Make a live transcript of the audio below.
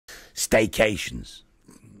staycations,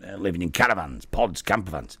 living in caravans, pods,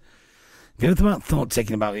 camper vans. Have you ever thought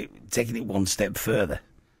taking it one step further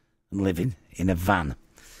and living in a van?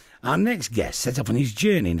 Our next guest set off on his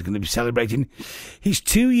journey and is going to be celebrating his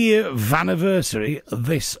 2-year vaniversary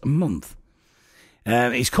this month.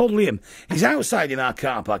 He's called Liam. He's outside in our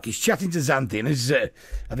car park. He's chatting to Xanthi, and as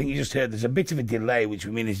I think you just heard, there's a bit of a delay, which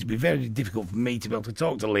would mean it'd be very difficult for me to be able to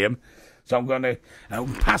talk to Liam. So I'm going to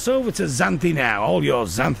pass over to Xanthi now. All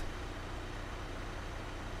yours, Xanth.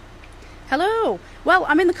 Hello. Well,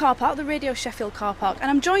 I'm in the car park, the Radio Sheffield car park,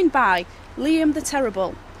 and I'm joined by Liam the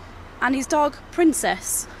Terrible and his dog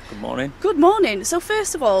Princess. Good morning. Good morning. So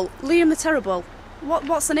first of all, Liam the Terrible,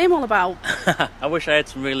 what's the name all about? I wish I had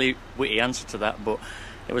some really witty answer to that, but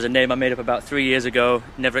it was a name I made up about 3 years ago,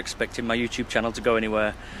 never expecting my YouTube channel to go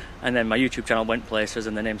anywhere, and then my YouTube channel went places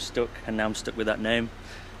and the name stuck, and now I'm stuck with that name.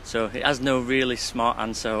 So it has no really smart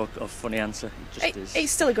answer or funny answer. It just is.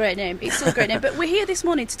 It's still a great name. It's still a great name. But we're here this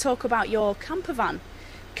morning to talk about your camper van.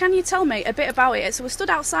 Can you tell me a bit about it? So we're stood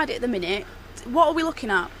outside it at the minute. What are we looking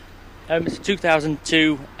at? It's a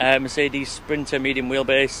 2002 Mercedes Sprinter medium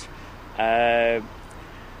wheelbase.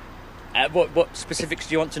 What specifics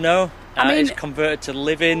do you want to know? I mean, it's converted to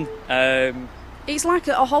living. It's like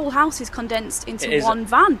a whole house is condensed into one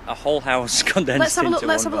van. A whole house condensed into one van.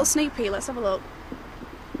 Let's have a little sneak peek. Let's have a look.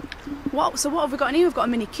 So what have we got in here? We've got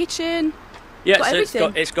a mini kitchen. Yeah,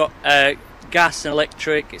 so it's got gas and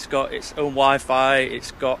electric. It's got its own Wi-Fi.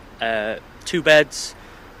 It's got 2 beds,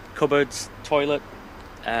 cupboards, toilet,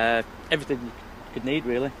 everything you could need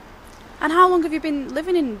really. And how long have you been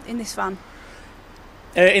living in this van?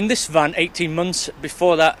 In this van, 18 months.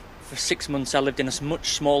 Before that, for 6 months, I lived in a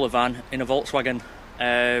much smaller van in a Volkswagen.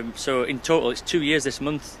 So in total, it's 2 years this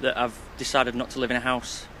month that I've decided not to live in a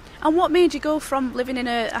house. And what made you go from living in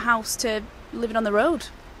a house to living on the road?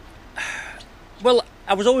 Well,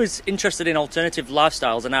 I was always interested in alternative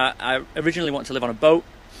lifestyles, and I originally wanted to live on a boat.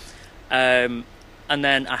 And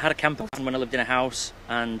then I had a camper van when I lived in a house,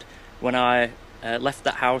 and when I left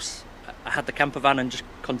that house, I had the camper van and just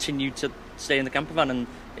continued to stay in the camper van, and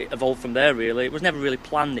it evolved from there really. It was never really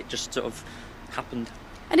planned, it just sort of happened.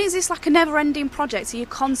 And is this like a never-ending project? Are you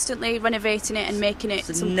constantly renovating it and making it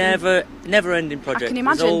something? Never-ending project. I can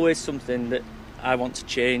imagine. There's always something that I want to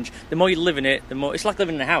change. The more you live in it, the more... It's like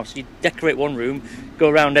living in a house. You decorate one room, go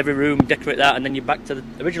around every room, decorate that, and then you're back to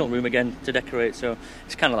the original room again to decorate. So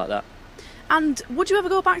it's kind of like that. And would you ever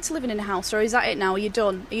go back to living in a house, or is that it now? Are you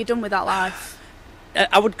done? Are you done with that life?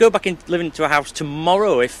 I would go back into living into a house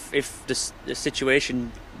tomorrow if the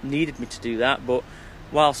situation needed me to do that. But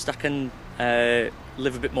whilst I can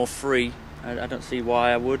live a bit more free, I don't see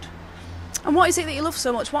why I would. And what is it that you love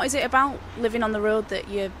so much? What is it about living on the road that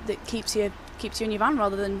keeps you in your van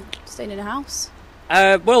rather than staying in a house?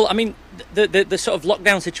 Well, I mean, the sort of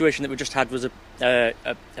lockdown situation that we just had was the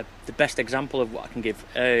best example of what I can give.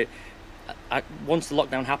 Once the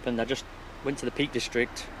lockdown happened, I just went to the Peak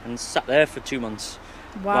District and sat there for 2 months.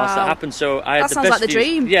 Wow. Whilst that happened. So I had that sounds like the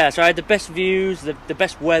dream. Yeah, so I had the best views, the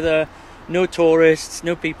best weather, no tourists,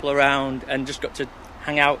 no people around, and just got to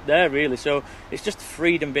hang out there really. So it's just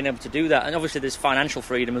freedom being able to do that, and obviously there's financial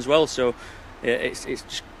freedom as well. So it's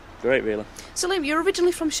just great really. So Liam, you're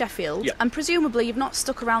originally from Sheffield, yeah. And presumably you've not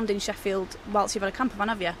stuck around in Sheffield whilst you've had a camper van,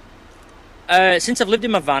 have you? Since I've lived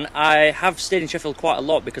in my van, I have stayed in Sheffield quite a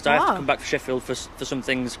lot because I have to come back to Sheffield for some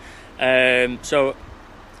things. So,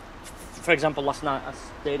 for example, last night I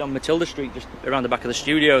stayed on Matilda Street, just around the back of the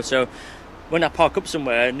studio. So, when I park up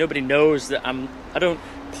somewhere, nobody knows that I don't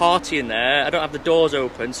party in there. I don't have the doors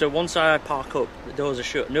open. So once I park up, the doors are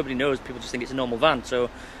shut. Nobody knows. People just think it's a normal van. So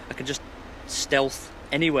I can just stealth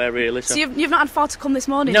anywhere really. So you've not had far to come this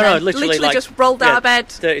morning? No, then? no, literally like, just rolled out of bed.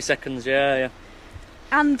 30 seconds, yeah.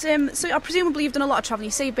 And so presumably you've done a lot of travelling.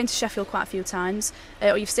 You say you've been to Sheffield quite a few times,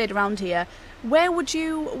 or you've stayed around here. Where would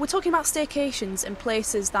you... We're talking about staycations and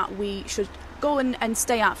places that we should go and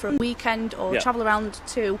stay at for a weekend or travel around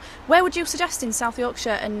to. Where would you suggest in South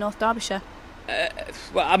Yorkshire and North Derbyshire?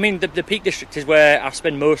 Well, I mean, the Peak District is where I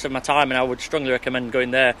spend most of my time, and I would strongly recommend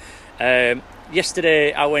going there.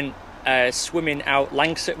 Yesterday I went swimming out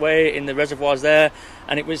Langsett Way in the reservoirs there,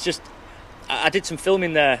 and it was just... I did some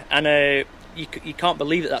filming there, and... You can't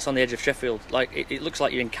believe that that's on the edge of Sheffield. Like it looks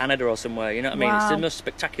like you're in Canada or somewhere. You know what I mean? It's the most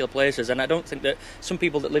spectacular places, and I don't think that some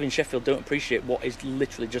people that live in Sheffield don't appreciate what is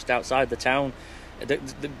literally just outside the town.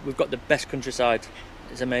 We've got the best countryside.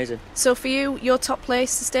 It's amazing. So for you, your top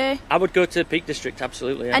place to stay? I would go to the Peak District,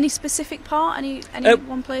 absolutely. Yeah. Any specific part? Any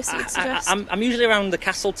one place that you'd suggest? I'm usually around the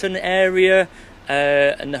Castleton area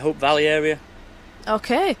and the Hope Valley area.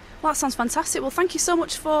 Okay. Well, that sounds fantastic. Well, thank you so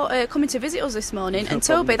much for coming to visit us this morning. No and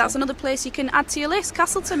Toby, problem. that's another place you can add to your list.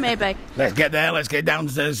 Castleton, maybe. Let's get there. Let's get down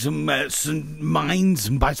to some St Mines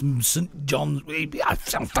and buy some St John's. That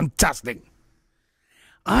sounds fantastic.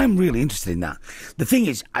 I'm really interested in that. The thing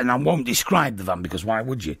is, and I won't describe the van because why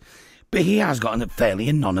would you? But he has got a fairly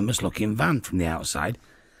anonymous-looking van from the outside,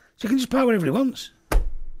 so he can just park wherever he wants.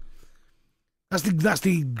 That's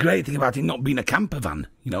the great thing about it not being a camper van.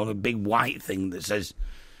 You know, the big white thing that says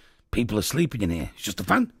people are sleeping in here. It's just a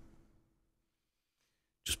van.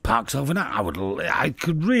 Just parks overnight. I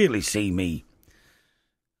could really see me.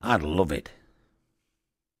 I'd love it.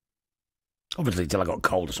 Obviously, till I got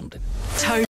cold or something.